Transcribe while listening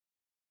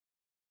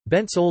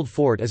Bent's Old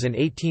Fort is an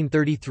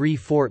 1833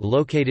 fort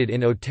located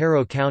in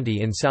Otero County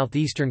in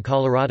southeastern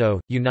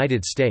Colorado,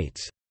 United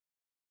States.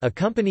 A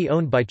company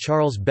owned by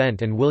Charles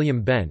Bent and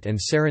William Bent and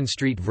Sarin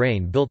Street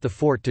Vrain built the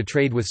fort to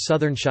trade with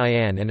Southern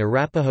Cheyenne and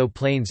Arapaho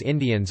Plains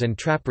Indians and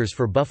trappers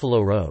for buffalo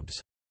robes.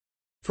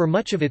 For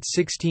much of its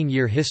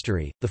 16-year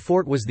history, the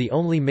fort was the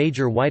only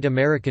major white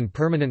American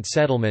permanent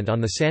settlement on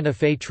the Santa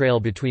Fe Trail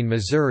between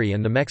Missouri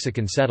and the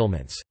Mexican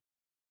settlements.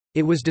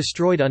 It was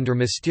destroyed under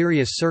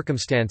mysterious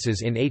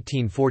circumstances in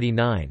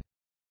 1849.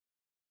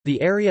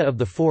 The area of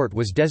the fort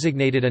was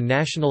designated a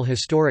National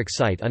Historic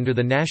Site under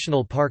the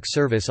National Park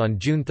Service on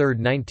June 3,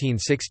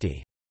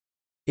 1960.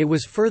 It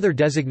was further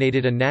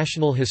designated a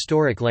National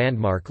Historic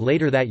Landmark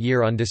later that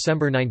year on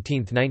December 19,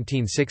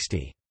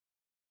 1960.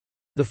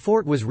 The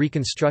fort was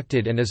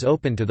reconstructed and is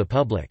open to the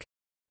public.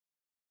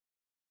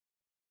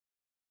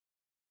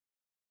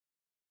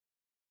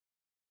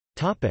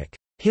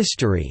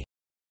 History.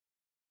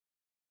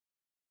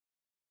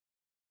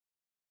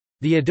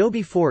 The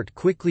adobe fort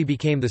quickly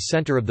became the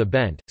center of the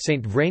Bent,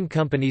 St. Vrain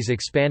Company's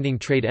expanding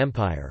trade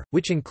empire,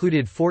 which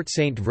included Fort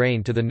St.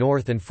 Vrain to the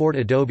north and Fort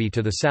Adobe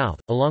to the south,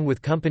 along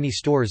with company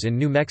stores in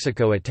New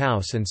Mexico at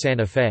Taos and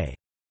Santa Fe.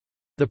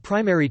 The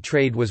primary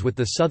trade was with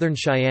the Southern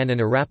Cheyenne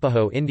and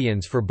Arapaho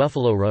Indians for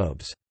buffalo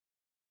robes.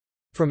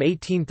 From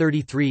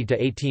 1833 to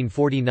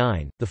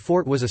 1849, the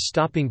fort was a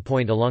stopping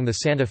point along the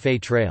Santa Fe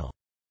Trail.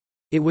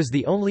 It was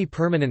the only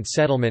permanent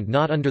settlement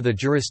not under the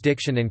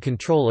jurisdiction and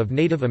control of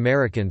Native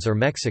Americans or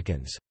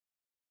Mexicans.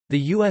 The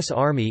U.S.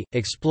 Army,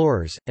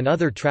 explorers, and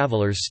other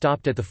travelers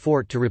stopped at the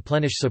fort to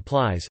replenish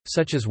supplies,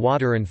 such as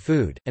water and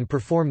food, and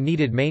perform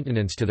needed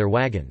maintenance to their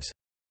wagons.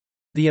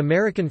 The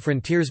American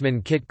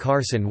frontiersman Kit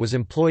Carson was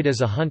employed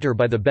as a hunter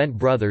by the Bent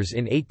brothers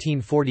in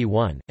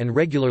 1841, and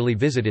regularly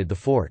visited the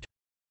fort.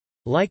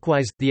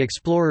 Likewise, the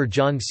explorer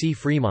John C.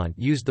 Fremont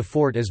used the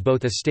fort as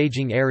both a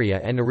staging area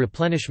and a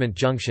replenishment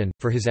junction,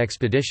 for his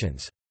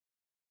expeditions.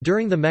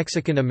 During the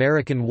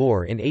Mexican–American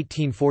War in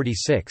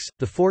 1846,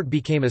 the fort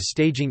became a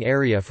staging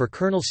area for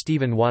Colonel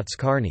Stephen Watts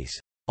Kearny's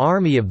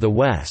Army of the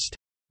West.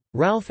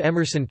 Ralph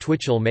Emerson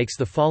Twitchell makes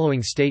the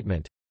following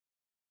statement: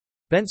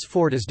 Bent's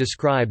fort is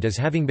described as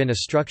having been a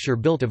structure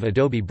built of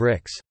adobe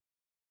bricks.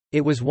 It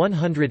was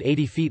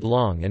 180 feet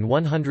long and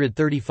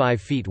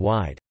 135 feet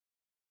wide.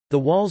 The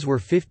walls were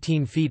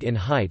 15 feet in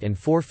height and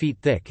 4 feet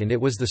thick, and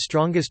it was the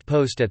strongest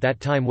post at that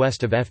time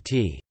west of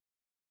Ft.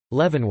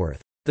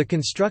 Leavenworth. The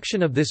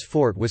construction of this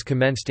fort was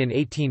commenced in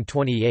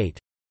 1828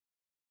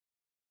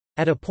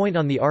 at a point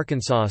on the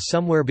Arkansas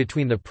somewhere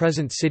between the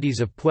present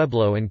cities of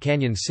Pueblo and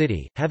Canyon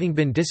City, having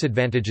been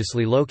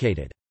disadvantageously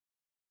located.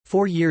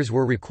 4 years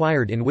were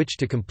required in which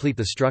to complete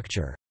the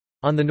structure.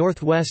 On the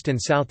northwest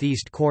and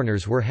southeast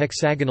corners were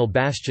hexagonal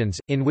bastions,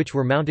 in which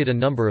were mounted a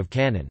number of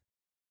cannon.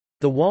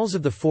 The walls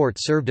of the fort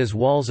served as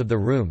walls of the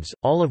rooms,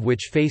 all of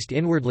which faced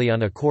inwardly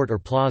on a court or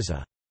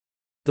plaza.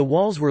 The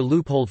walls were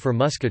loopholed for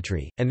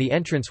musketry, and the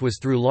entrance was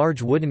through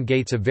large wooden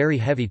gates of very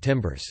heavy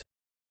timbers.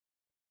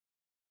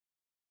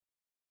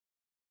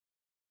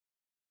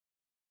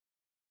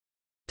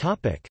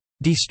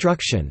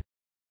 Destruction.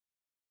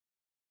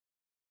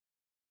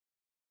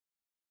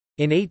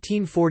 In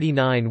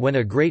 1849, when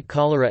a great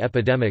cholera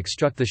epidemic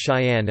struck the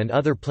Cheyenne and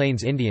other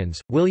Plains Indians,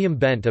 William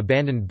Bent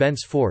abandoned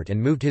Bent's Fort and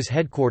moved his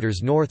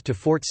headquarters north to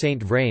Fort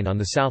St. Vrain on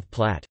the South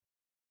Platte.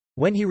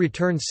 When he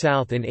returned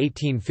south in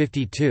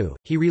 1852,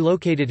 he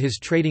relocated his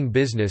trading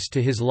business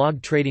to his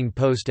log trading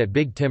post at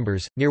Big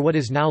Timbers, near what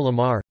is now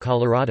Lamar,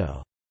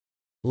 Colorado.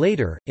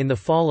 Later, in the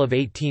fall of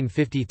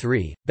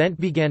 1853, Bent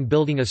began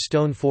building a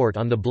stone fort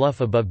on the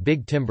bluff above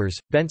Big Timbers,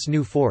 Bent's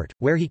New Fort,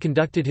 where he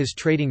conducted his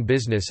trading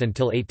business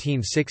until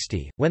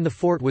 1860. When the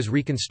fort was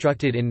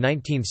reconstructed in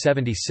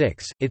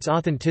 1976, its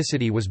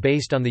authenticity was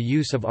based on the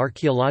use of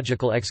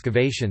archaeological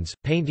excavations,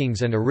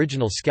 paintings and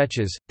original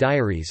sketches,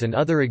 diaries and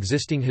other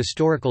existing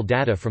historical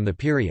data from the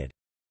period.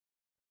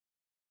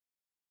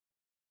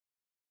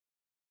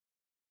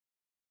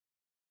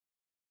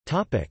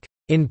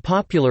 In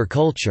popular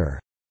culture.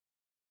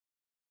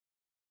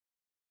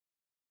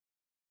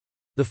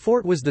 The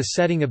fort was the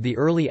setting of the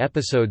early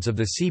episodes of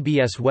the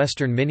CBS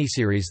Western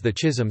miniseries The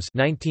Chisholms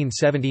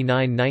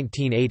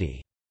 1979–1980.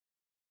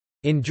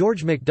 In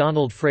George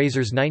MacDonald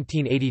Fraser's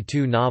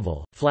 1982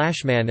 novel,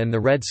 Flashman and the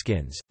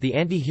Redskins, the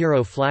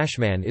anti-hero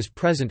Flashman is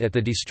present at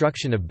the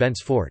destruction of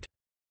Bent's Fort.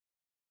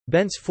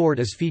 Bent's Fort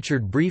is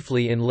featured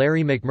briefly in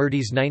Larry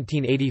McMurtry's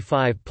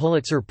 1985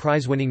 Pulitzer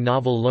Prize-winning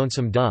novel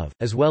Lonesome Dove,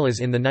 as well as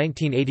in the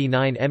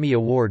 1989 Emmy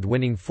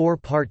Award-winning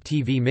 4-part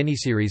TV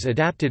miniseries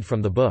adapted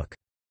from the book.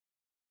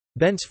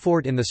 Bent's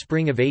Fort in the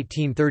spring of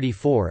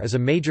 1834 is a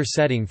major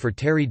setting for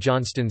Terry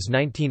Johnston's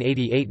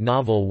 1988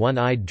 novel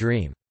One-Eyed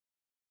Dream.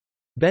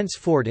 Bent's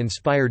Fort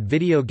inspired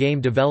video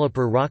game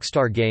developer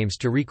Rockstar Games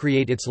to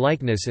recreate its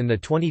likeness in the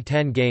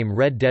 2010 game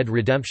Red Dead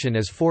Redemption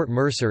as Fort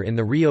Mercer in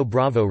the Rio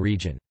Bravo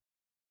region.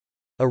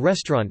 A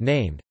restaurant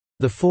named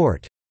The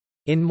Fort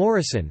in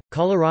Morrison,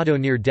 Colorado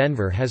near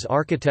Denver has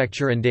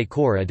architecture and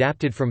decor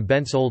adapted from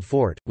Bent's Old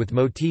Fort, with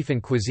motif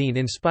and cuisine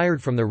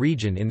inspired from the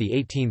region in the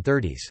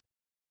 1830s.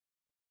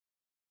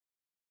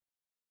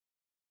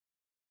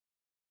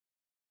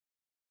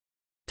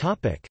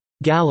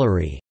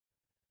 Gallery.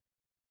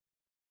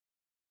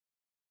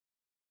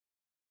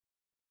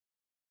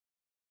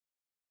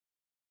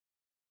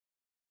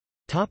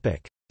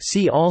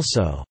 See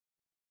also: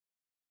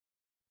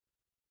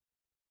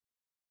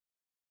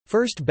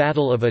 First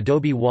Battle of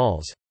Adobe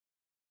Walls,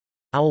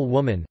 Owl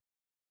Woman.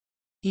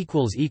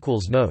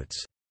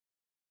 Notes